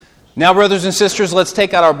Now, brothers and sisters, let's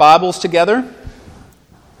take out our Bibles together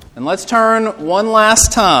and let's turn one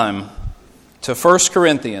last time to 1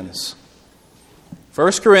 Corinthians.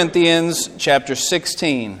 1 Corinthians chapter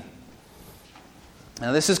 16.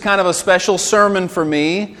 Now, this is kind of a special sermon for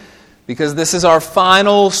me because this is our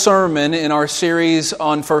final sermon in our series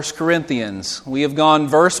on 1 Corinthians. We have gone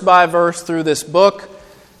verse by verse through this book.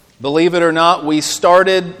 Believe it or not, we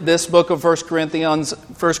started this book of 1 Corinthians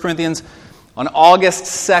on August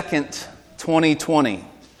 2nd, 2020.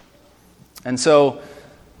 And so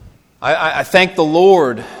I thank the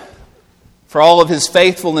Lord for all of His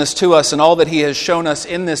faithfulness to us and all that He has shown us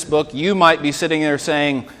in this book. You might be sitting there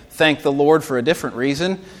saying, thank the Lord for a different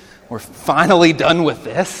reason. We're finally done with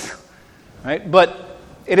this. Right? But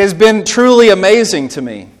it has been truly amazing to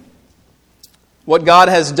me what God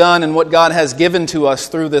has done and what God has given to us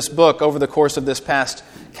through this book over the course of this past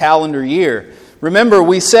calendar year. Remember,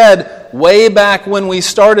 we said way back when we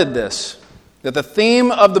started this that the theme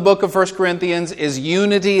of the book of 1 Corinthians is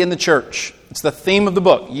unity in the church. It's the theme of the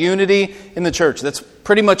book, unity in the church. That's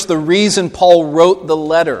pretty much the reason Paul wrote the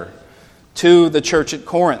letter to the church at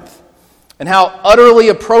Corinth. And how utterly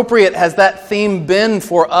appropriate has that theme been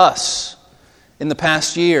for us in the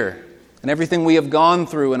past year and everything we have gone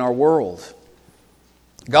through in our world.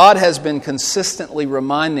 God has been consistently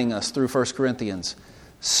reminding us through 1 Corinthians,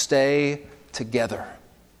 stay together.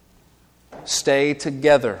 Stay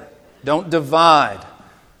together. Don't divide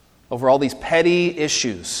over all these petty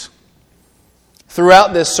issues.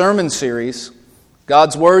 Throughout this sermon series,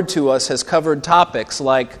 God's Word to us has covered topics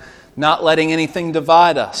like not letting anything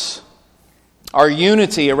divide us, our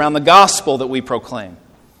unity around the gospel that we proclaim,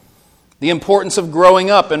 the importance of growing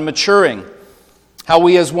up and maturing, how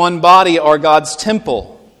we as one body are God's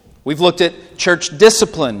temple. We've looked at church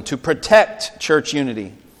discipline to protect church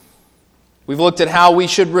unity. We've looked at how we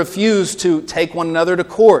should refuse to take one another to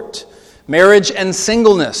court, marriage and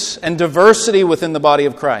singleness, and diversity within the body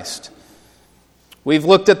of Christ. We've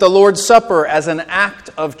looked at the Lord's Supper as an act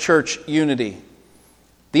of church unity,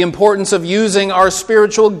 the importance of using our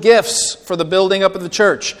spiritual gifts for the building up of the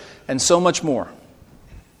church, and so much more.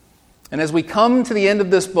 And as we come to the end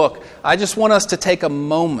of this book, I just want us to take a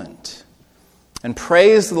moment and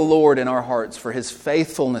praise the Lord in our hearts for His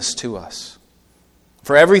faithfulness to us,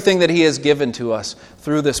 for everything that He has given to us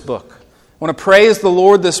through this book. I want to praise the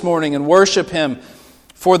Lord this morning and worship Him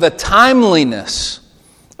for the timeliness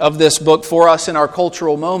of this book for us in our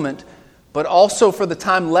cultural moment, but also for the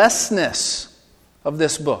timelessness of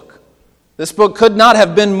this book. This book could not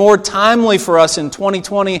have been more timely for us in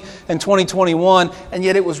 2020 and 2021, and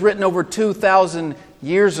yet it was written over 2,000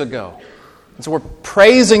 years ago. And so we're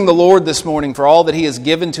praising the Lord this morning for all that He has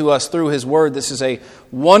given to us through His Word. This is a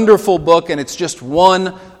wonderful book, and it's just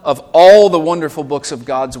one of all the wonderful books of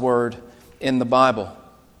God's Word in the Bible.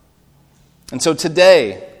 And so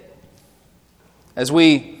today, as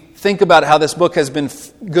we think about how this book has been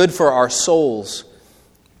good for our souls,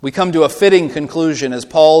 we come to a fitting conclusion as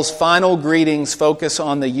Paul's final greetings focus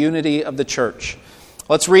on the unity of the church.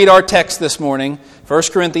 Let's read our text this morning, 1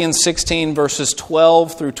 Corinthians 16, verses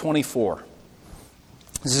 12 through 24.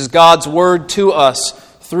 This is God's word to us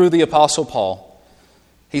through the Apostle Paul.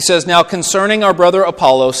 He says, "Now concerning our brother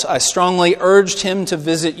Apollos, I strongly urged him to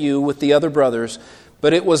visit you with the other brothers,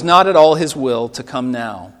 but it was not at all his will to come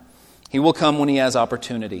now. He will come when he has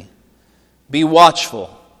opportunity. Be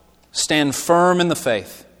watchful, stand firm in the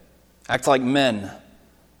faith, act like men,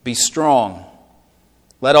 be strong.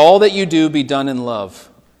 Let all that you do be done in love.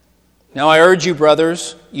 Now I urge you,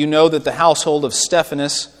 brothers, you know that the household of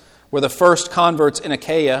Stephanas were the first converts in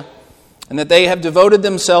Achaia, and that they have devoted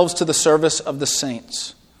themselves to the service of the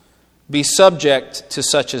saints. Be subject to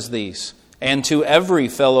such as these, and to every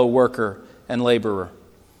fellow worker and laborer.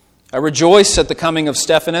 I rejoice at the coming of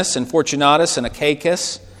Stephanas and Fortunatus and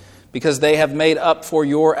Achaicus, because they have made up for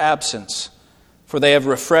your absence, for they have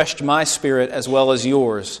refreshed my spirit as well as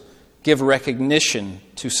yours. Give recognition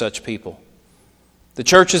to such people. The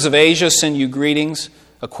churches of Asia send you greetings,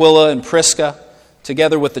 Aquila and Prisca,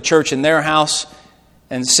 together with the church in their house,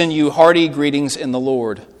 and send you hearty greetings in the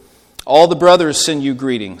Lord. All the brothers send you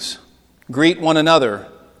greetings. Greet one another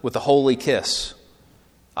with a holy kiss.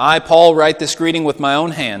 I, Paul, write this greeting with my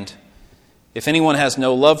own hand. If anyone has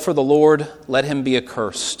no love for the Lord, let him be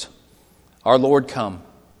accursed. Our Lord come.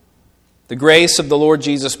 The grace of the Lord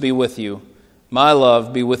Jesus be with you. My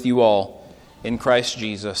love be with you all. In Christ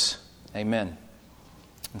Jesus. Amen."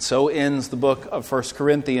 And so ends the book of 1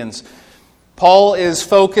 Corinthians. Paul is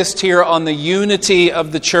focused here on the unity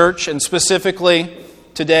of the church, and specifically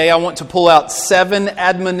today I want to pull out 7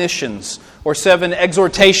 admonitions or 7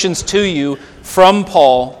 exhortations to you from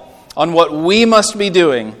Paul on what we must be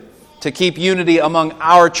doing to keep unity among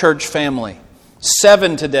our church family.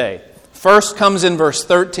 7 today. First comes in verse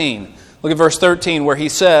 13. Look at verse 13 where he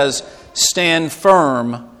says, stand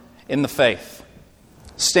firm in the faith.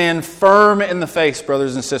 Stand firm in the faith,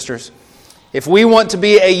 brothers and sisters. If we want to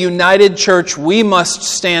be a united church, we must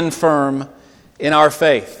stand firm in our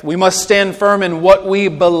faith. We must stand firm in what we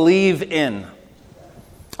believe in.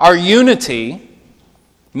 Our unity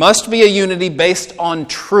must be a unity based on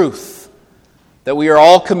truth that we are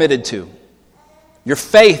all committed to. Your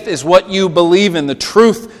faith is what you believe in, the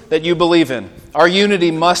truth that you believe in. Our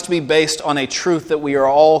unity must be based on a truth that we are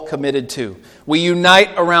all committed to. We unite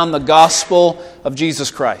around the gospel of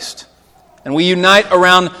Jesus Christ. And we unite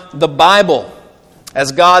around the Bible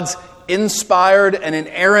as God's inspired and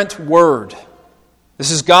inerrant word. This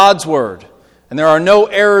is God's word. And there are no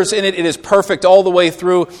errors in it. It is perfect all the way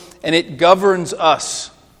through. And it governs us.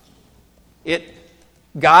 It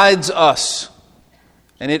guides us.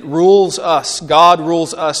 And it rules us. God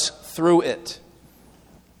rules us through it.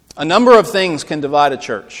 A number of things can divide a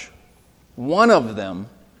church. One of them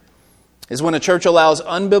is when a church allows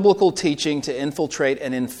unbiblical teaching to infiltrate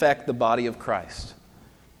and infect the body of Christ.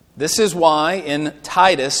 This is why in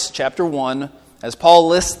Titus chapter 1, as Paul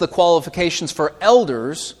lists the qualifications for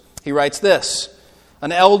elders, he writes this: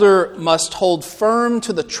 an elder must hold firm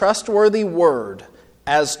to the trustworthy word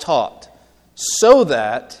as taught, so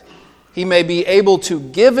that he may be able to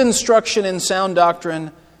give instruction in sound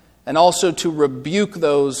doctrine and also to rebuke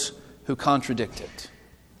those who contradict it.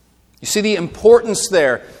 You see the importance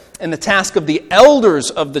there in the task of the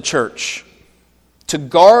elders of the church to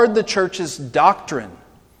guard the church's doctrine,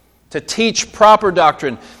 to teach proper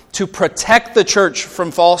doctrine, to protect the church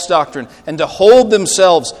from false doctrine, and to hold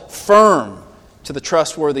themselves firm to the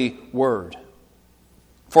trustworthy word.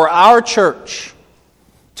 For our church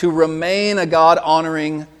to remain a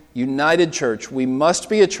God-honoring, united church, we must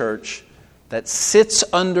be a church that sits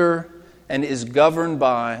under and is governed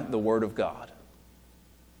by the Word of God.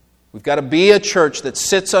 We've got to be a church that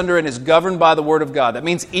sits under and is governed by the Word of God. That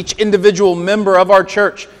means each individual member of our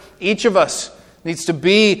church, each of us, needs to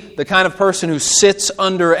be the kind of person who sits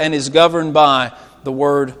under and is governed by the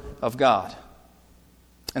Word of God.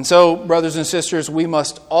 And so, brothers and sisters, we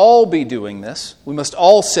must all be doing this. We must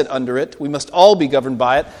all sit under it. We must all be governed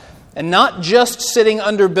by it. And not just sitting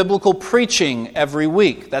under biblical preaching every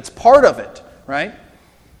week. That's part of it, right?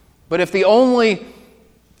 But if the only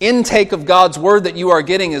intake of God's Word that you are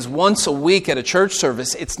getting is once a week at a church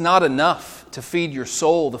service, it's not enough to feed your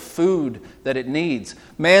soul the food that it needs.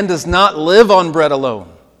 Man does not live on bread alone,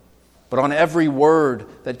 but on every word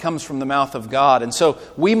that comes from the mouth of God. And so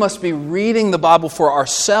we must be reading the Bible for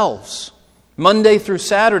ourselves, Monday through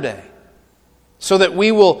Saturday, so that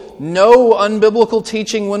we will know unbiblical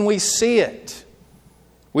teaching when we see it.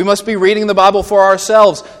 We must be reading the Bible for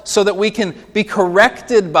ourselves so that we can be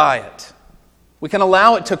corrected by it. We can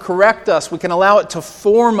allow it to correct us. We can allow it to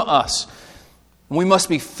form us. And we must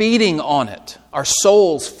be feeding on it, our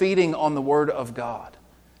souls feeding on the Word of God.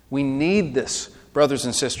 We need this, brothers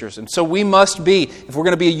and sisters. And so we must be, if we're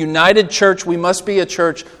going to be a united church, we must be a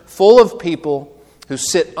church full of people who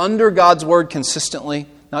sit under God's Word consistently,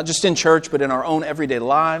 not just in church, but in our own everyday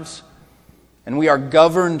lives. And we are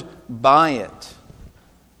governed by it.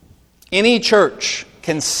 Any church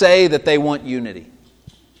can say that they want unity.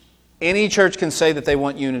 Any church can say that they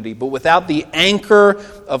want unity, but without the anchor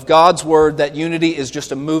of God's Word, that unity is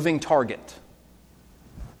just a moving target.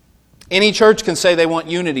 Any church can say they want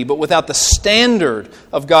unity, but without the standard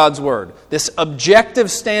of God's Word, this objective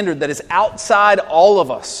standard that is outside all of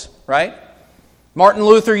us, right? Martin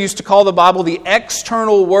Luther used to call the Bible the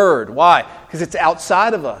external Word. Why? Because it's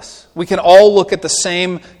outside of us. We can all look at the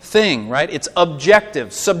same thing, right? It's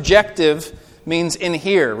objective. Subjective means in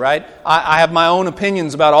here, right? I have my own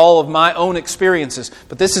opinions about all of my own experiences,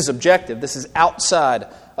 but this is objective. This is outside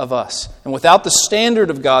of us. And without the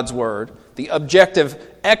standard of God's Word, the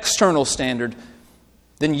objective external standard,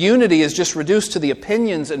 then unity is just reduced to the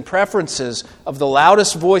opinions and preferences of the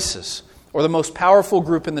loudest voices or the most powerful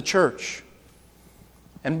group in the church.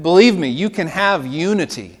 And believe me, you can have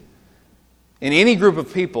unity in any group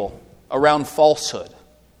of people around falsehood.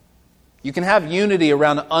 You can have unity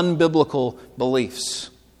around unbiblical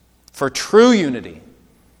beliefs. For true unity,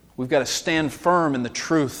 we've got to stand firm in the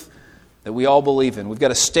truth that we all believe in. We've got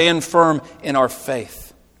to stand firm in our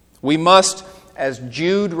faith. We must, as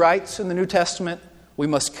Jude writes in the New Testament, we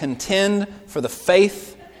must contend for the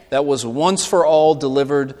faith that was once for all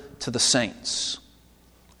delivered to the saints.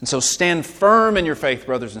 And so stand firm in your faith,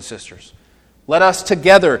 brothers and sisters. Let us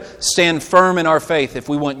together stand firm in our faith if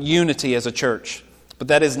we want unity as a church. But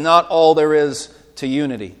that is not all there is to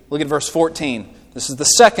unity. Look at verse 14. This is the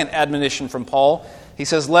second admonition from Paul. He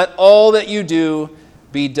says, "Let all that you do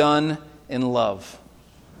be done in love."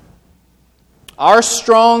 Our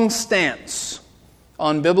strong stance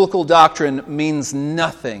on biblical doctrine means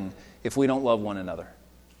nothing if we don't love one another.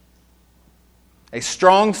 A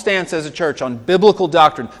strong stance as a church on biblical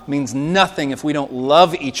doctrine means nothing if we don't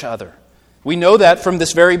love each other. We know that from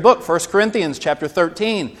this very book, 1 Corinthians chapter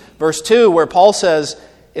 13, verse 2, where Paul says,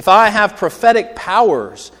 "If I have prophetic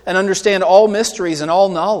powers and understand all mysteries and all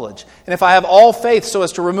knowledge, and if I have all faith so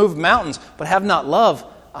as to remove mountains, but have not love,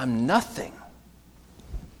 I'm nothing."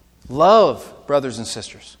 Love, brothers and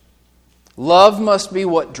sisters. Love must be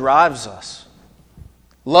what drives us.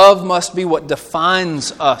 Love must be what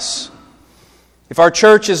defines us. If our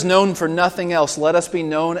church is known for nothing else, let us be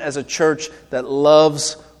known as a church that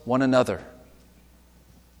loves one another.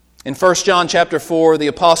 In 1 John chapter 4, the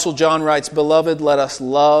Apostle John writes, "Beloved, let us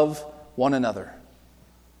love one another,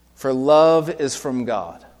 for love is from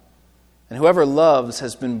God. And whoever loves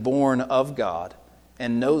has been born of God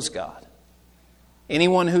and knows God.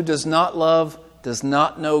 Anyone who does not love does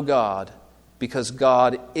not know God, because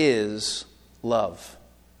God is love."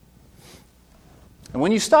 And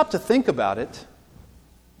when you stop to think about it,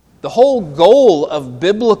 the whole goal of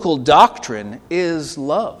biblical doctrine is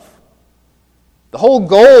love. The whole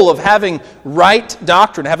goal of having right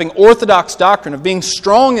doctrine, having orthodox doctrine, of being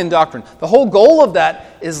strong in doctrine, the whole goal of that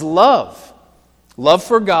is love. Love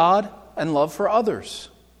for God and love for others.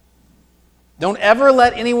 Don't ever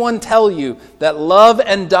let anyone tell you that love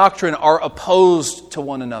and doctrine are opposed to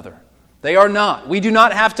one another. They are not. We do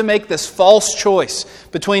not have to make this false choice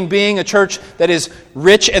between being a church that is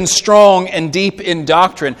rich and strong and deep in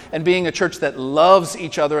doctrine and being a church that loves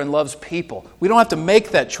each other and loves people. We don't have to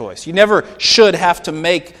make that choice. You never should have to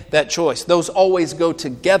make that choice. Those always go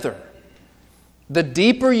together. The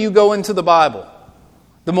deeper you go into the Bible,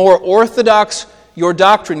 the more orthodox your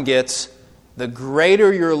doctrine gets, the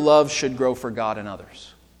greater your love should grow for God and others.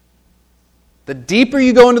 The deeper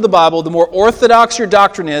you go into the Bible, the more orthodox your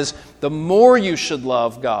doctrine is, the more you should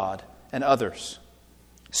love God and others.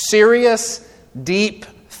 Serious, deep,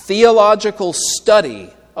 theological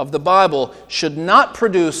study of the Bible should not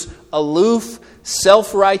produce aloof,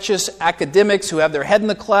 self-righteous academics who have their head in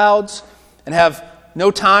the clouds and have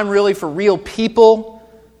no time really for real people.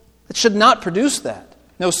 It should not produce that.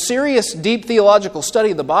 No, serious, deep theological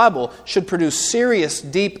study of the Bible should produce serious,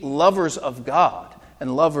 deep lovers of God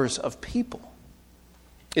and lovers of people.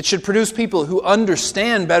 It should produce people who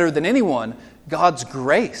understand better than anyone God's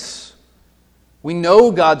grace. We know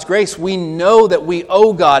God's grace. We know that we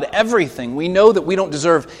owe God everything. We know that we don't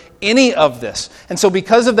deserve any of this. And so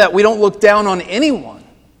because of that, we don't look down on anyone.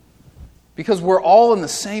 Because we're all in the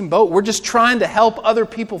same boat. We're just trying to help other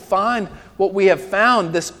people find what we have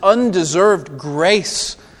found, this undeserved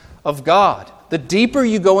grace of God. The deeper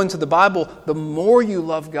you go into the Bible, the more you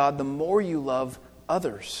love God, the more you love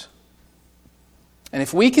others. And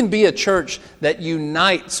if we can be a church that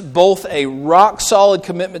unites both a rock-solid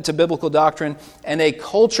commitment to biblical doctrine and a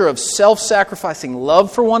culture of self-sacrificing love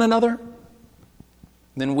for one another,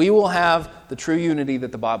 then we will have the true unity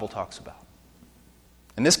that the Bible talks about.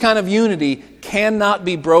 And this kind of unity cannot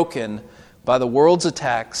be broken by the world's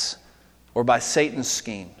attacks or by Satan's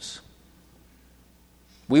schemes.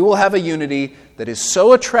 We will have a unity that is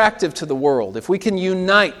so attractive to the world. If we can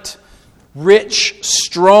unite rich,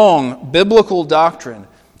 strong, biblical doctrine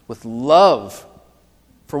with love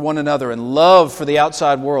for one another and love for the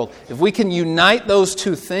outside world, if we can unite those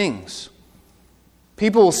two things,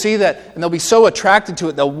 people will see that and they'll be so attracted to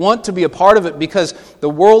it, they'll want to be a part of it because the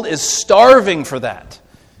world is starving for that.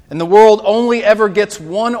 And the world only ever gets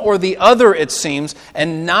one or the other, it seems,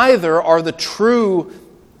 and neither are the true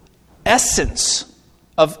essence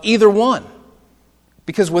of either one.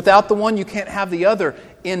 Because without the one, you can't have the other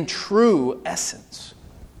in true essence.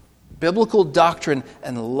 Biblical doctrine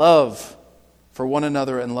and love for one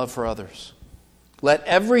another and love for others. Let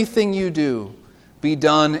everything you do be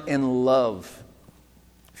done in love.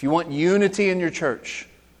 If you want unity in your church,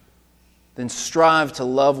 then strive to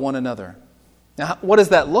love one another. Now, what does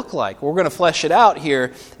that look like? We're going to flesh it out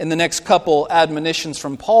here in the next couple admonitions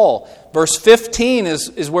from Paul. Verse 15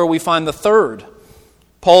 is where we find the third.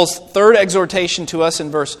 Paul's third exhortation to us in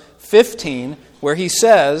verse 15, where he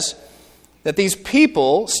says that these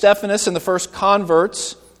people, Stephanas and the first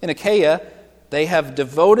converts in Achaia, they have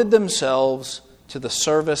devoted themselves to the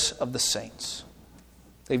service of the saints.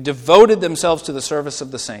 They've devoted themselves to the service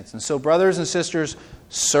of the saints. And so, brothers and sisters,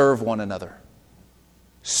 serve one another.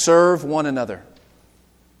 Serve one another.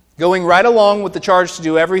 Going right along with the charge to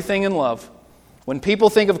do everything in love. When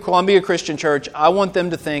people think of Columbia Christian Church, I want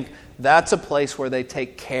them to think that's a place where they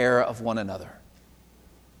take care of one another.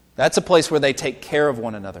 That's a place where they take care of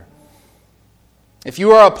one another. If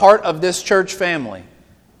you are a part of this church family,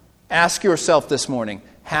 ask yourself this morning,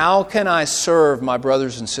 how can I serve my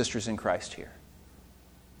brothers and sisters in Christ here?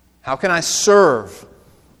 How can I serve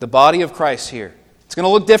the body of Christ here? It's going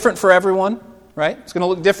to look different for everyone, right? It's going to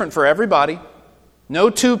look different for everybody.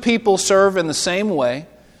 No two people serve in the same way.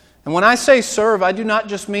 And when I say serve, I do not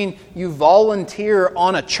just mean you volunteer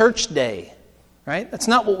on a church day, right? That's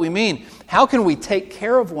not what we mean. How can we take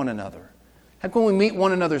care of one another? How can we meet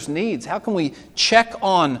one another's needs? How can we check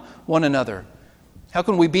on one another? How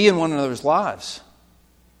can we be in one another's lives?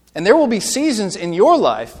 And there will be seasons in your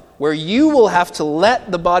life where you will have to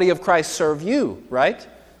let the body of Christ serve you, right?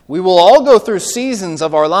 We will all go through seasons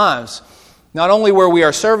of our lives, not only where we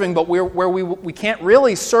are serving, but where we can't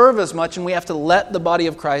really serve as much, and we have to let the body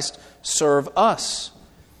of Christ serve us.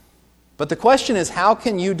 But the question is, how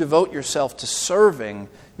can you devote yourself to serving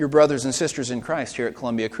your brothers and sisters in Christ here at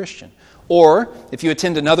Columbia Christian? Or, if you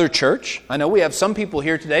attend another church, I know we have some people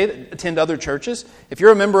here today that attend other churches. If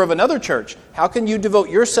you're a member of another church, how can you devote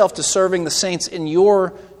yourself to serving the saints in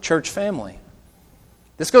your church family?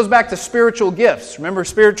 This goes back to spiritual gifts. Remember,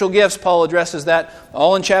 spiritual gifts, Paul addresses that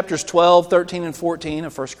all in chapters 12, 13, and 14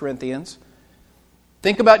 of 1 Corinthians.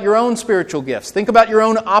 Think about your own spiritual gifts. Think about your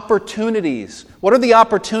own opportunities. What are the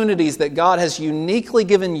opportunities that God has uniquely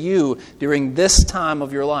given you during this time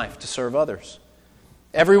of your life to serve others?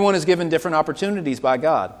 Everyone is given different opportunities by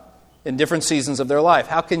God in different seasons of their life.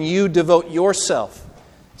 How can you devote yourself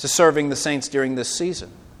to serving the saints during this season?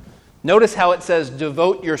 Notice how it says,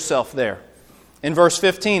 devote yourself there. In verse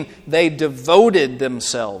 15, they devoted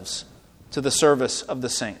themselves to the service of the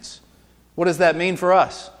saints. What does that mean for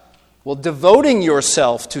us? Well, devoting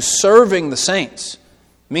yourself to serving the saints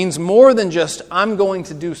means more than just, I'm going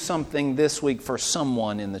to do something this week for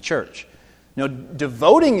someone in the church. No,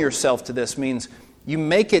 devoting yourself to this means you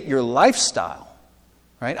make it your lifestyle,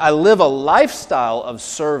 right? I live a lifestyle of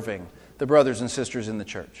serving the brothers and sisters in the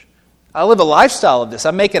church. I live a lifestyle of this.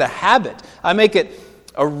 I make it a habit. I make it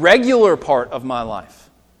a regular part of my life.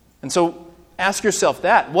 And so ask yourself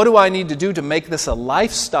that. What do I need to do to make this a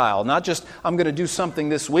lifestyle? Not just, I'm going to do something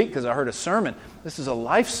this week because I heard a sermon. This is a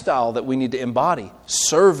lifestyle that we need to embody,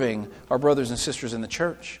 serving our brothers and sisters in the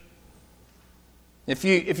church. If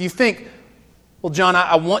you think, well, John,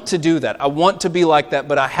 I want to do that. I want to be like that,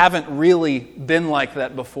 but I haven't really been like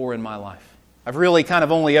that before in my life. I've really kind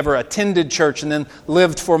of only ever attended church and then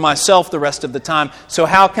lived for myself the rest of the time. So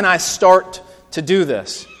how can I start to do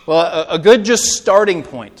this? Well, a good just starting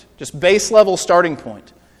point, just base level starting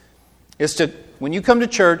point, is to, when you come to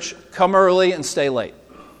church, come early and stay late.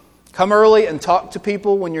 Come early and talk to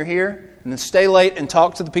people when you're here, and then stay late and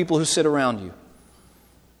talk to the people who sit around you.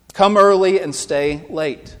 Come early and stay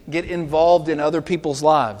late. Get involved in other people's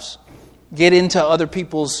lives. Get into other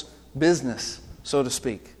people's business, so to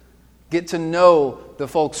speak. Get to know the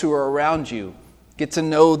folks who are around you. Get to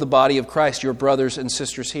know the body of Christ, your brothers and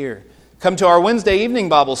sisters here. Come to our Wednesday evening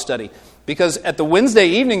Bible study, because at the Wednesday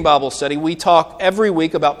evening Bible study, we talk every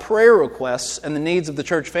week about prayer requests and the needs of the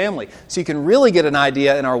church family. So you can really get an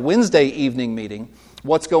idea in our Wednesday evening meeting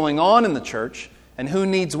what's going on in the church and who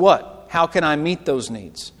needs what. How can I meet those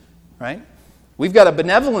needs? Right? We've got a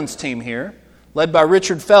benevolence team here, led by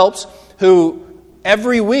Richard Phelps, who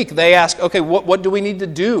every week they ask, okay, what do we need to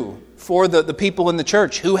do for the people in the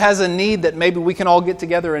church? Who has a need that maybe we can all get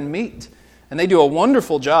together and meet? And they do a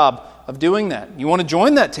wonderful job of doing that. You want to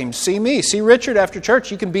join that team, see me, see Richard after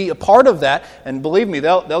church. You can be a part of that, and believe me,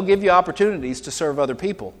 they'll give you opportunities to serve other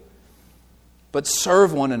people. But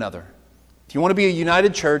serve one another. If you want to be a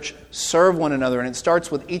united church, serve one another. And it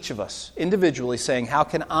starts with each of us individually saying, how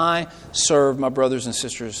can I serve my brothers and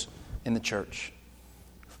sisters in the church?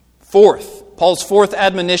 Paul's fourth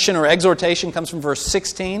admonition or exhortation comes from verse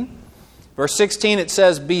 16. Verse 16, it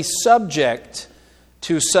says, be subject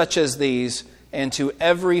to such as these and to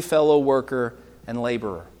every fellow worker and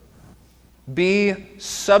laborer. Be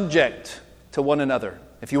subject to one another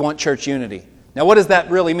if you want church unity. Now, what does that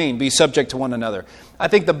really mean, be subject to one another? I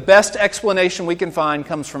think the best explanation we can find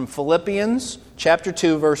comes from Philippians chapter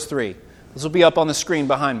 2, verse 3. This will be up on the screen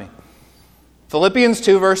behind me. Philippians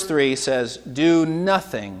 2, verse 3 says, do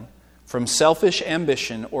nothing from selfish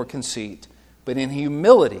ambition or conceit, but in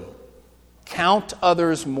humility count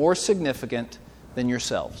others more significant than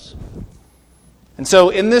yourselves. And so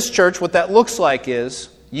in this church, what that looks like is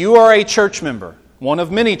you are a church member, one of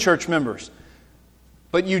many church members.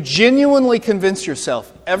 But you genuinely convince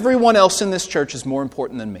yourself, everyone else in this church is more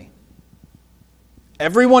important than me.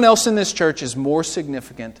 Everyone else in this church is more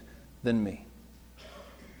significant than me.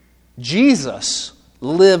 Jesus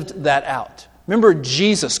lived that out. Remember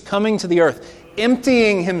Jesus coming to the earth.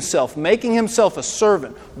 emptying himself, making himself a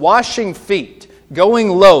servant, washing feet, going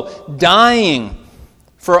low, dying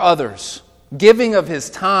for others, giving of his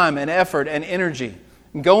time and effort and energy,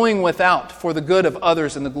 going without for the good of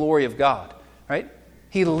others and the glory of God, right?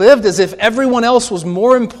 He lived as if everyone else was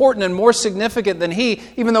more important and more significant than he,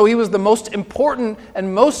 even though he was the most important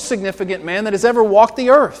and most significant man that has ever walked the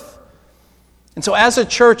earth. And so as a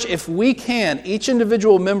church, if we can, each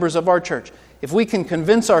individual members of our church, if we can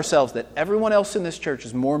convince ourselves that everyone else in this church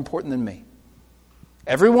is more important than me,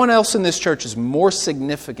 everyone else in this church is more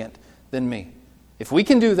significant than me, if we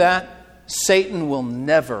can do that, Satan will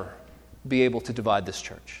never be able to divide this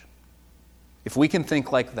church. If we can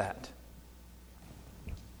think like that.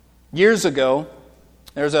 Years ago,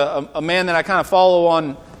 there's a man that I kind of follow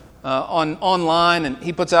on online, and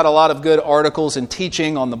he puts out a lot of good articles and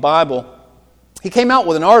teaching on the Bible. He came out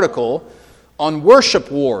with an article on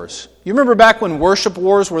worship wars. You remember back when worship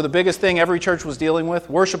wars were the biggest thing every church was dealing with?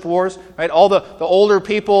 Worship wars, right? All the older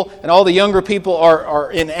people and all the younger people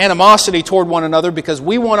are in animosity toward one another because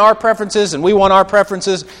we want our preferences and we want our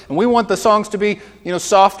preferences and we want the songs to be,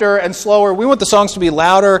 softer and slower. We want the songs to be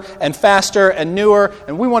louder and faster and newer,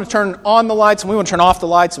 and we want to turn on the lights and we want to turn off the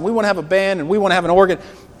lights, and we want to have a band and we want to have an organ.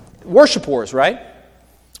 Worship wars, right?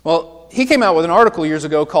 Well, he came out with an article years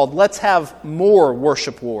ago called Let's Have More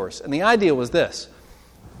Worship Wars. And the idea was this: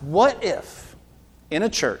 what if, in a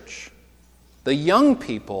church, the young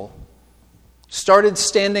people started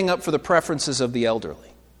standing up for the preferences of the elderly?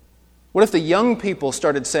 What if the young people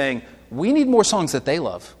started saying, we need more songs that they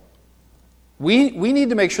love. We need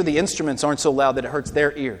to make sure the instruments aren't so loud that it hurts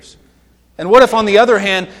their ears. And what if, on the other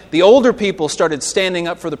hand, the older people started standing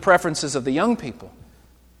up for the preferences of the young people,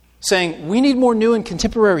 saying, we need more new and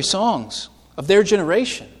contemporary songs of their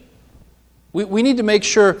generation. We need to make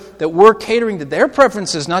sure that we're catering to their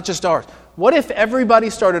preferences, not just ours. What if everybody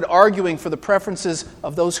started arguing for the preferences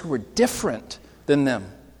of those who were different than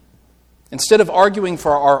them, instead of arguing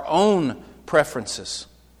for our own preferences?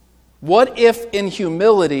 What if, in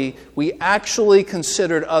humility, we actually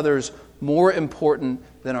considered others more important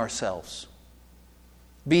than ourselves?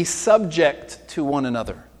 Be subject to one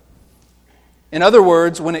another. In other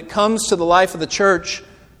words, when it comes to the life of the church,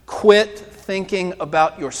 quit thinking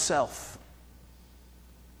about yourself.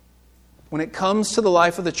 When it comes to the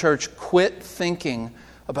life of the church, quit thinking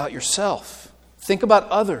about yourself. Think about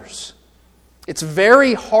others. It's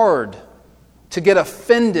very hard to get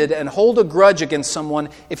offended and hold a grudge against someone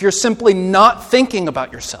if you're simply not thinking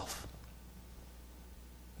about yourself.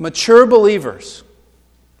 Mature believers,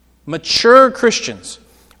 mature Christians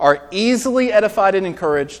are easily edified and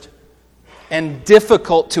encouraged and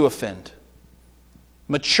difficult to offend.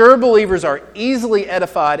 Mature believers are easily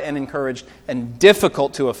edified and encouraged and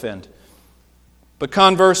difficult to offend. But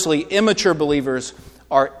conversely, immature believers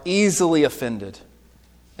are easily offended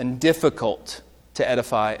and difficult to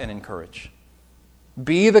edify and encourage.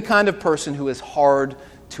 Be the kind of person who is hard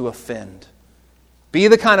to offend. Be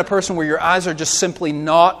the kind of person where your eyes are just simply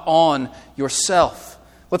not on yourself.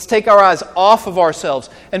 Let's take our eyes off of ourselves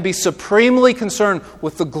and be supremely concerned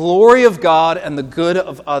with the glory of God and the good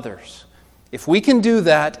of others. If we can do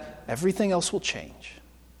that, everything else will change.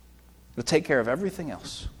 It'll take care of everything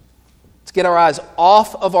else. Let's get our eyes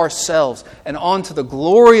off of ourselves and onto the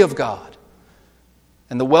glory of God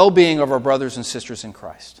and the well-being of our brothers and sisters in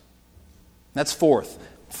Christ. That's fourth.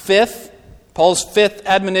 Fifth, Paul's fifth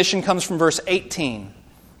admonition comes from verse 18.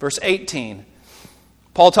 Verse 18.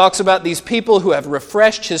 Paul talks about these people who have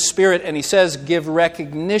refreshed his spirit, and he says, give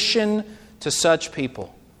recognition to such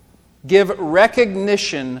people. Give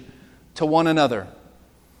recognition to one another.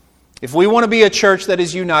 If we want to be a church that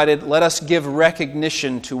is united, let us give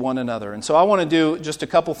recognition to one another. And so I want to do just a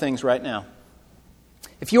couple things right now.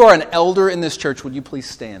 If you are an elder in this church, would you please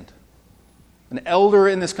stand? An elder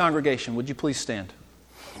in this congregation, would you please stand?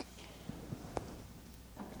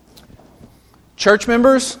 Church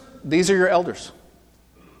members, these are your elders.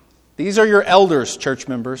 These are your elders, church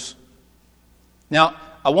members. Now,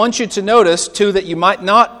 I want you to notice, too, that you might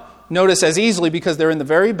not notice as easily because they're in the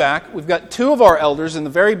very back. We've got two of our elders in the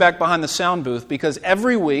very back behind the sound booth because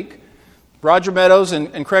every week, Roger Meadows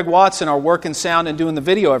and Craig Watson are working sound and doing the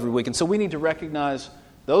video every week. And so we need to recognize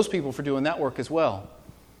those people for doing that work as well.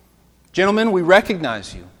 Gentlemen, we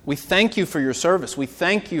recognize you. We thank you for your service. We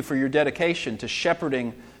thank you for your dedication to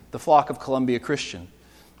shepherding the flock of Columbia Christian.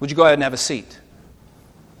 Would you go ahead and have a seat?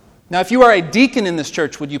 Now, if you are a deacon in this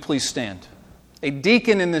church, would you please stand? A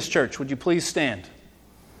deacon in this church, would you please stand?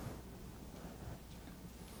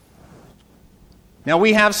 Now,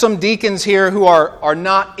 we have some deacons here who are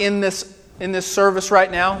not in this service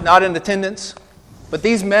right now, not in attendance. But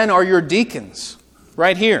these men are your deacons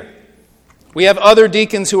right here. We have other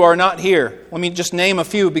deacons who are not here. Let me just name a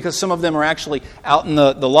few because some of them are actually out in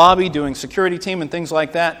the lobby doing security team and things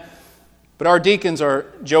like that. But our deacons are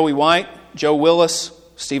Joey White, Joe Willis,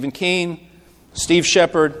 Stephen Keene, Steve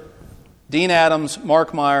Shepard, Dean Adams,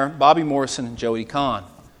 Mark Meyer, Bobby Morrison, and Jody Kahn.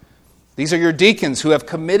 These are your deacons who have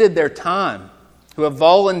committed their time, who have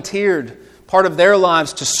volunteered part of their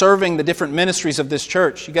lives to serving the different ministries of this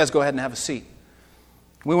church. You guys go ahead and have a seat.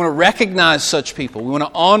 We want to recognize such people. We want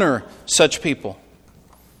to honor such people.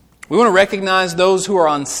 We want to recognize those who are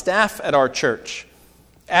on staff at our church.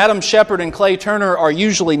 Adam Shepard and Clay Turner are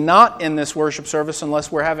usually not in this worship service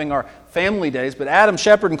unless we're having our family days. But Adam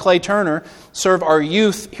Shepard and Clay Turner serve our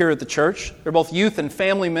youth here at the church. They're both youth and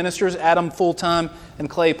family ministers, Adam full-time and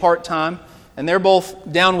Clay part-time. And they're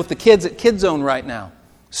both down with the kids at Kid Zone right now,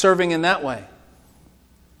 serving in that way.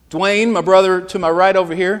 Dwayne, my brother to my right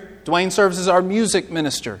over here, Dwayne serves as our music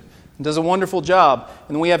minister and does a wonderful job.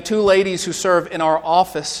 And we have two ladies who serve in our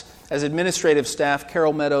office as administrative staff,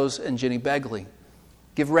 Carol Meadows and Jenny Begley.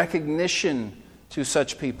 Give recognition to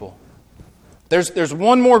such people. There's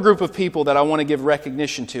one more group of people that I want to give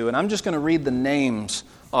recognition to, and I'm just going to read the names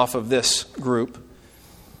off of this group.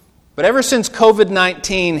 But ever since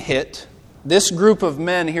COVID-19 hit, this group of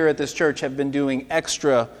men here at this church have been doing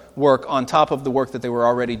extra work on top of the work that they were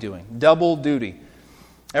already doing. Double duty.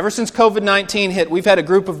 Ever since COVID-19 hit, we've had a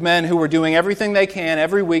group of men who were doing everything they can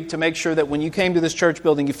every week to make sure that when you came to this church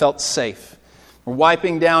building, you felt safe. We're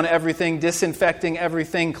wiping down everything, disinfecting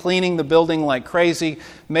everything, cleaning the building like crazy,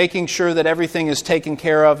 making sure that everything is taken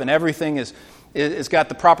care of and everything is got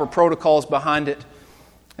the proper protocols behind it.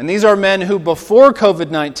 And these are men who, before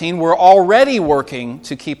COVID-19, were already working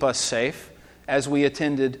to keep us safe as we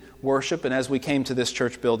attended worship and as we came to this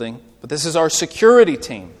church building. But this is our security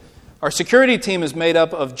team. Our security team is made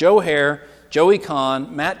up of Joe Hare, Joey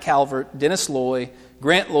Kahn, Matt Calvert, Dennis Loy,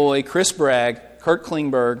 Grant Loy, Chris Bragg, Kurt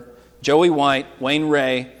Klingberg, Joey White, Wayne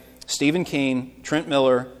Ray, Stephen Keene, Trent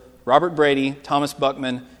Miller, Robert Brady, Thomas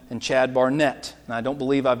Buckman, and Chad Barnett. And I don't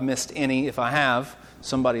believe I've missed any. If I have,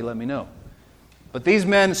 somebody let me know. But these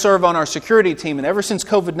men serve on our security team, and ever since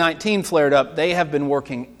COVID-19 flared up, they have been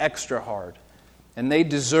working extra hard. And they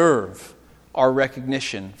deserve our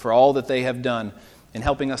recognition for all that they have done in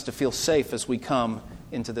helping us to feel safe as we come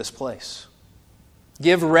into this place.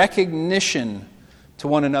 Give recognition to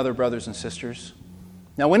one another, brothers and sisters.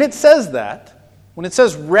 Now, when it says that, when it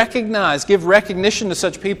says recognize, give recognition to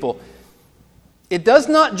such people, it does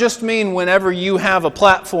not just mean whenever you have a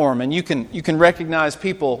platform and you can recognize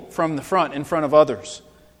people from the front in front of others.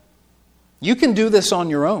 You can do this on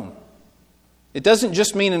your own. It doesn't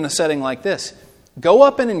just mean in a setting like this. Go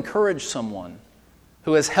up and encourage someone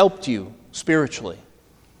who has helped you spiritually.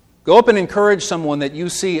 Go up and encourage someone that you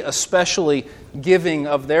see especially giving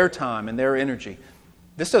of their time and their energy.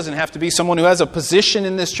 This doesn't have to be someone who has a position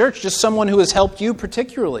in this church, just someone who has helped you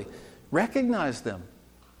particularly. Recognize them.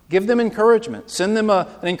 Give them encouragement. Send them an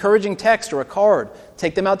encouraging text or a card.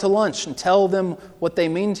 Take them out to lunch and tell them what they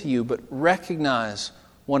mean to you, but recognize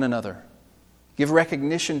one another. Give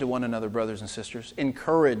recognition to one another, brothers and sisters.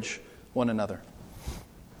 Encourage one another.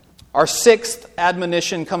 Our sixth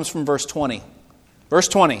admonition comes from verse 20. Verse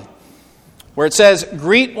 20, where it says,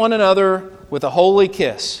 greet one another with a holy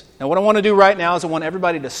kiss. Now, what I want to do right now is I want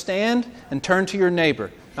everybody to stand and turn to your neighbor.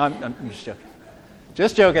 No, I'm just joking.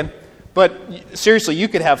 Just joking. But seriously, you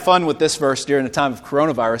could have fun with this verse during the time of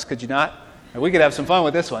coronavirus, could you not? We could have some fun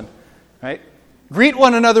with this one, right? Greet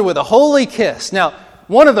one another with a holy kiss. Now,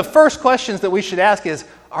 one of the first questions that we should ask is,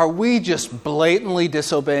 are we just blatantly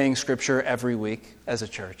disobeying Scripture every week as a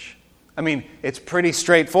church? I mean, it's pretty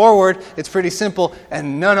straightforward, it's pretty simple,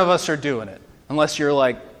 and none of us are doing it. Unless you're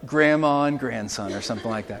like grandma and grandson or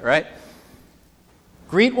something like that, right?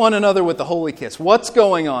 Greet one another with the holy kiss. What's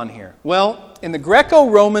going on here? Well, in the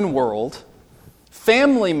Greco-Roman world,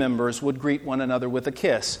 family members would greet one another with a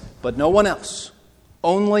kiss, but no one else.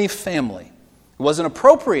 Only family. It wasn't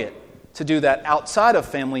appropriate to do that outside of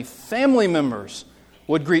family. Family members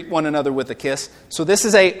would greet one another with a kiss. So this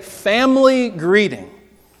is a family greeting.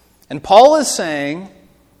 And Paul is saying,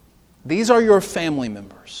 these are your family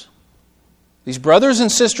members. These brothers and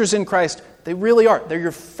sisters in Christ, they really are. They're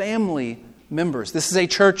your family members. This is a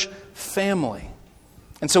church family.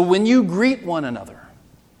 And so when you greet one another,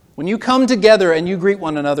 when you come together and you greet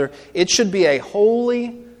one another, it should be a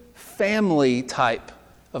holy family type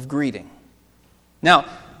of greeting. Now,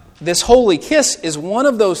 this holy kiss is one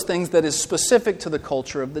of those things that is specific to the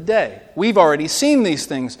culture of the day. We've already seen these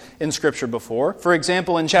things in Scripture before. For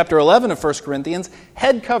example, in chapter 11 of 1 Corinthians,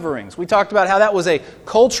 head coverings. We talked about how that was a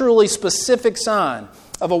culturally specific sign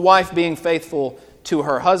of a wife being faithful to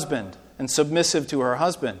her husband and submissive to her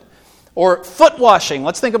husband. Or foot washing.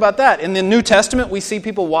 Let's think about that. In the New Testament, we see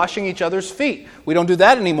people washing each other's feet. We don't do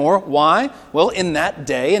that anymore. Why? Well, in that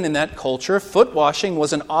day and in that culture, foot washing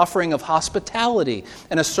was an offering of hospitality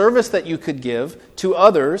and a service that you could give to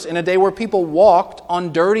others in a day where people walked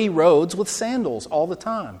on dirty roads with sandals all the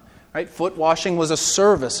time. Right? Foot washing was a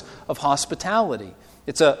service of hospitality.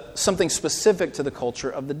 It's something specific to the culture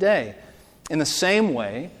of the day. In the same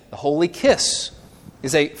way, the holy kiss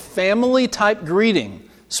is a family-type greeting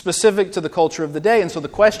specific to the culture of the day. And so the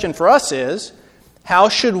question for us is, how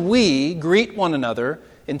should we greet one another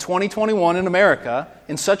in 2021 in America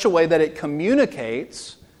in such a way that it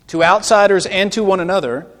communicates to outsiders and to one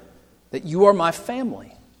another that you are my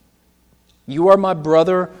family? You are my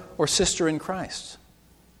brother or sister in Christ.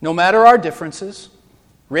 No matter our differences,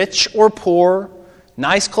 rich or poor,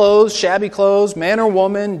 nice clothes, shabby clothes, man or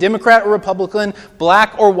woman, Democrat or Republican,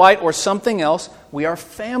 black or white or something else, we are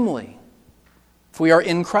family. If we are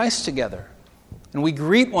in Christ together. And we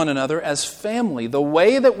greet one another as family. The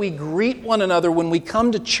way that we greet one another when we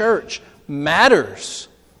come to church matters.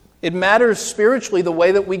 It matters spiritually the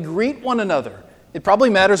way that we greet one another. It probably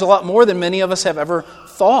matters a lot more than many of us have ever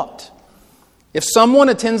thought. If someone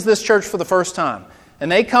attends this church for the first time,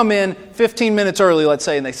 and they come in 15 minutes early, let's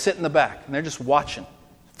say, and they sit in the back, and they're just watching.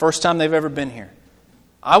 First time they've ever been here.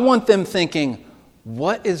 I want them thinking,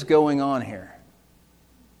 what is going on here?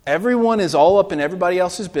 Everyone is all up in everybody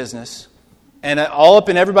else's business, and all up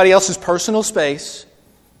in everybody else's personal space.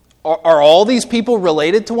 Are all these people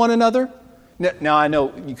related to one another? Now, I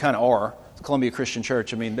know you kind of are. It's Columbia Christian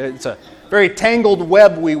Church. I mean, it's a very tangled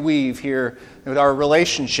web we weave here with our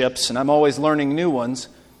relationships, and I'm always learning new ones.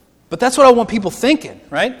 But that's what I want people thinking,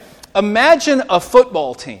 right? Imagine a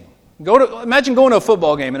football team. Imagine going to a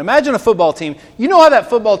football game, and imagine a football team. You know how that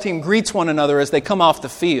football team greets one another as they come off the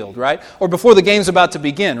field, right? Or before the game's about to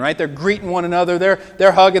begin, right? They're greeting one another.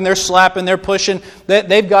 They're hugging. They're slapping. They're pushing.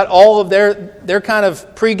 They've got all of their kind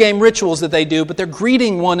of pregame rituals that they do, but they're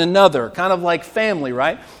greeting one another, kind of like family,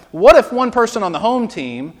 right? What if one person on the home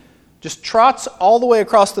team just trots all the way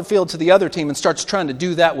across the field to the other team and starts trying to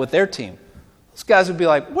do that with their team? Those guys would be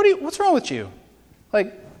like, what's wrong with you?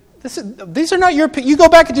 Like, these are not your people. You go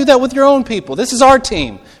back and do that with your own people. This is our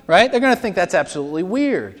team, right? They're going to think that's absolutely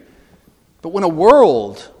weird. But when a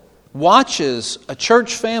world watches a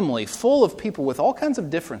church family full of people with all kinds of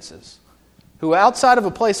differences, who outside of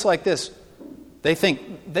a place like this, they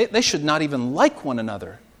think they should not even like one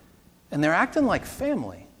another, and they're acting like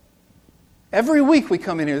family. Every week we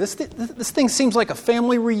come in here, this thing seems like a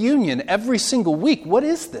family reunion every single week. What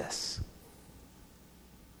is this?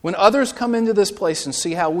 When others come into this place and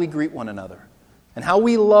see how we greet one another and how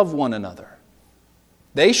we love one another,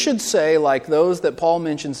 they should say, like those that Paul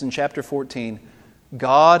mentions in chapter 14,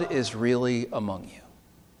 God is really among you.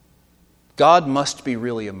 God must be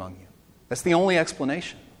really among you. That's the only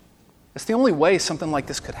explanation. That's the only way something like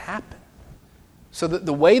this could happen. So that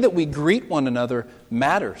the way that we greet one another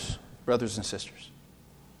matters, brothers and sisters.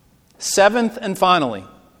 Seventh and finally,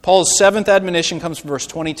 Paul's seventh admonition comes from verse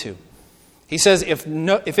 22. He says,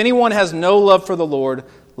 if anyone has no love for the Lord,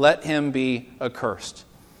 let him be accursed.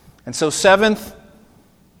 And so seventh,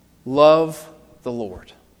 love the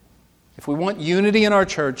Lord. If we want unity in our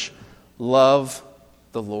church, love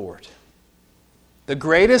the Lord. The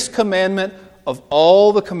greatest commandment of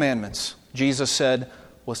all the commandments, Jesus said,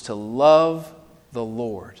 was to love the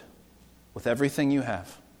Lord with everything you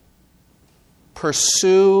have.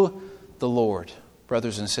 Pursue the Lord,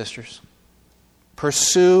 brothers and sisters.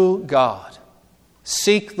 Pursue God.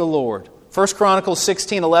 Seek the Lord. 1 Chronicles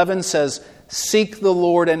 16:11 says, seek the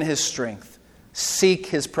Lord and His strength. Seek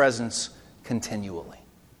His presence continually.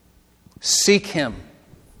 Seek Him.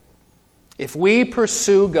 If we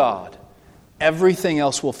pursue God, everything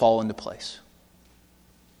else will fall into place.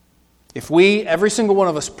 If every single one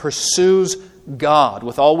of us pursues God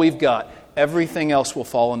with all we've got, everything else will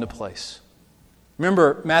fall into place.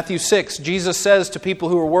 Remember, Matthew 6, Jesus says to people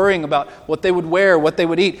who are worrying about what they would wear, what they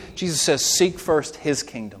would eat, Jesus says, seek first His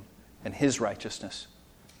kingdom and His righteousness.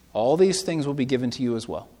 All these things will be given to you as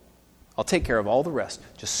well. I'll take care of all the rest.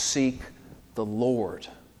 Just seek the Lord.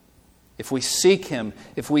 If we seek Him,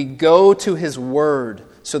 if we go to His Word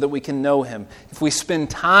so that we can know Him, if we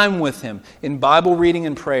spend time with Him in Bible reading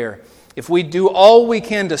and prayer, if we do all we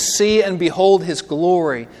can to see and behold His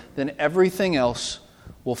glory, then everything else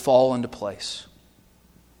will fall into place.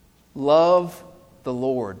 Love the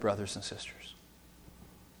Lord, brothers and sisters.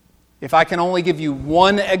 If I can only give you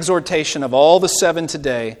one exhortation of all the 7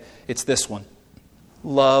 today, it's this one.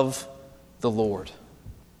 Love the Lord.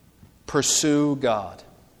 Pursue God.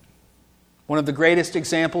 One of the greatest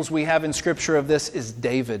examples we have in Scripture of this is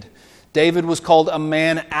David. David was called a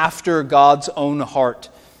man after God's own heart.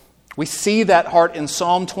 We see that heart in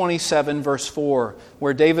Psalm 27, verse 4,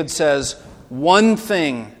 where David says, "One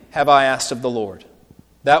thing have I asked of the Lord,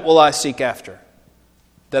 that will I seek after,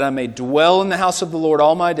 that I may dwell in the house of the Lord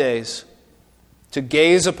all my days, to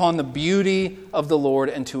gaze upon the beauty of the Lord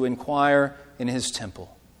and to inquire in His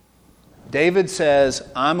temple." David says,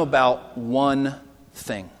 I'm about one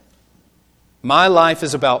thing. My life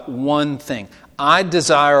is about one thing. I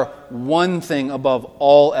desire one thing above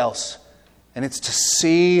all else, and it's to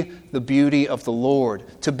see the beauty of the Lord,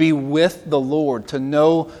 to be with the Lord, to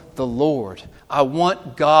know the Lord. I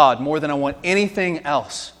want God more than I want anything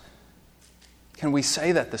else. Can we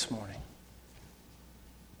say that this morning?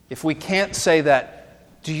 If we can't say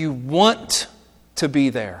that, do you want to be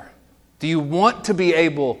there? Do you want to be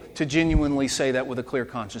able to genuinely say that with a clear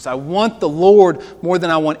conscience? I want the Lord more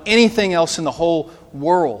than I want anything else in the whole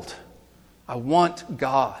world. I want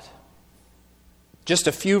God. Just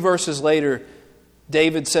a few verses later,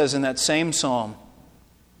 David says in that same psalm,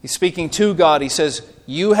 he's speaking to God, he says,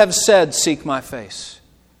 "You have said, seek my face.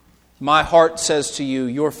 My heart says to you,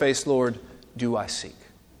 your face, Lord, do I seek."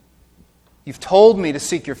 You've told me to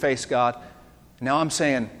seek your face, God. Now I'm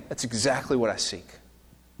saying, that's exactly what I seek.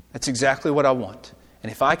 That's exactly what I want.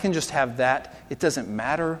 And if I can just have that, it doesn't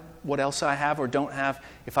matter what else I have or don't have.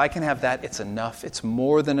 If I can have that, it's enough. It's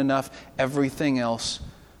more than enough. Everything else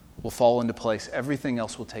will fall into place. Everything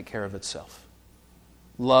else will take care of itself.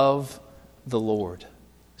 Love the Lord.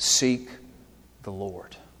 Seek the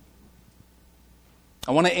Lord.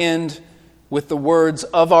 I want to end with the words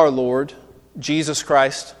of our Lord, Jesus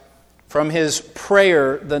Christ, from His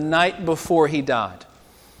prayer the night before He died.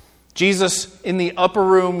 Jesus, in the upper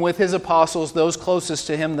room with His apostles, those closest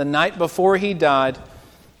to Him, the night before He died,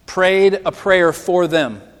 prayed a prayer for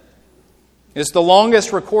them. It's the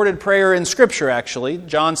longest recorded prayer in Scripture, actually,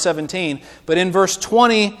 John 17. But in verse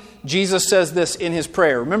 20, Jesus says this in His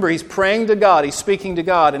prayer. Remember, He's praying to God, He's speaking to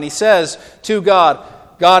God, and He says to God,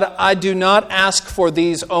 "God, I do not ask for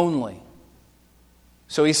these only."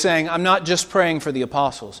 So He's saying, I'm not just praying for the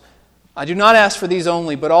apostles. I do not ask for these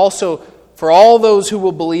only, but also for all those who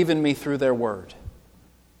will believe in me through their word,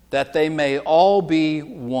 that they may all be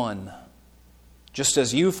one, just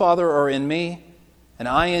as you, Father, are in me, and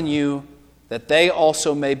I in you, that they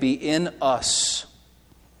also may be in us,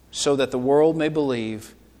 so that the world may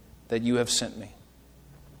believe that you have sent me.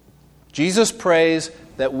 Jesus prays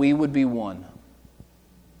that we would be one,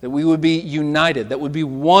 that we would be united, that would be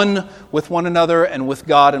one with one another and with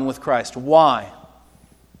God and with Christ. Why?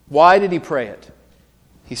 Why did He pray it?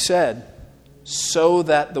 He said, so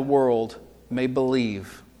that the world may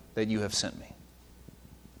believe that you have sent me.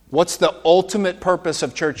 What's the ultimate purpose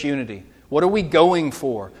of church unity? What are we going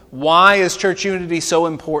for? Why is church unity so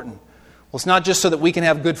important? Well, it's not just so that we can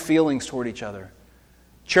have good feelings toward each other.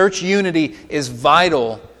 Church unity is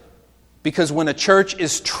vital because when a church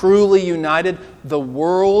is truly united, the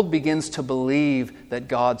world begins to believe that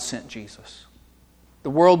God sent Jesus. The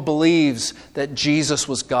world believes that Jesus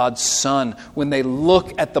was God's Son when they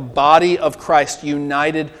look at the body of Christ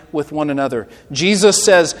united with one another. Jesus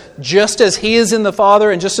says, just as He is in the Father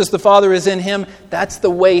and just as the Father is in Him, that's the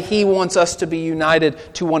way He wants us to be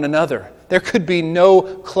united to one another. There could be no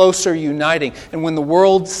closer uniting. And when the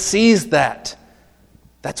world sees that,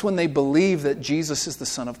 that's when they believe that Jesus is the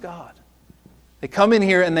Son of God. They come in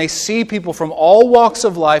here and they see people from all walks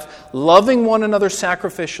of life loving one another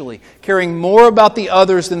sacrificially, caring more about the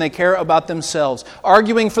others than they care about themselves,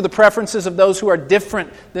 arguing for the preferences of those who are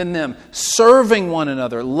different than them, serving one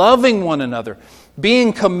another, loving one another,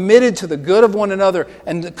 being committed to the good of one another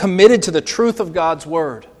and committed to the truth of God's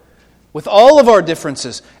Word. With all of our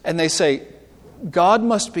differences, and they say, God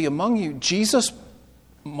must be among you. Jesus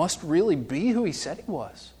must really be who He said He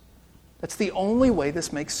was. That's the only way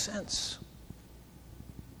this makes sense.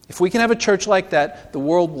 If we can have a church like that, the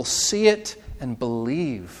world will see it and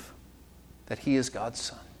believe that He is God's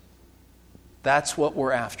Son. That's what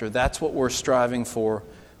we're after. That's what we're striving for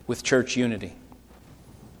with church unity.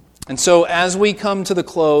 And so as we come to the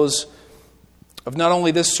close of not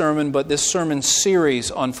only this sermon, but this sermon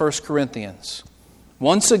series on 1 Corinthians,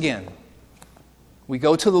 once again, we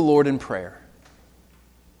go to the Lord in prayer.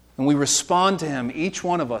 And we respond to Him, each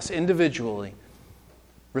one of us individually,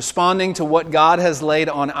 responding to what God has laid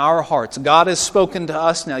on our hearts. God has spoken to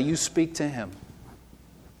us, now you speak to Him.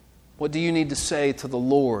 What do you need to say to the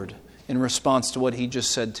Lord in response to what He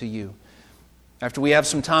just said to you? After we have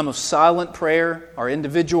some time of silent prayer, our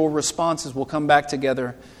individual responses will come back together.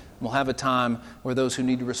 And we'll have a time where those who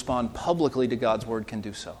need to respond publicly to God's Word can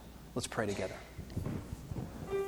do so. Let's pray together.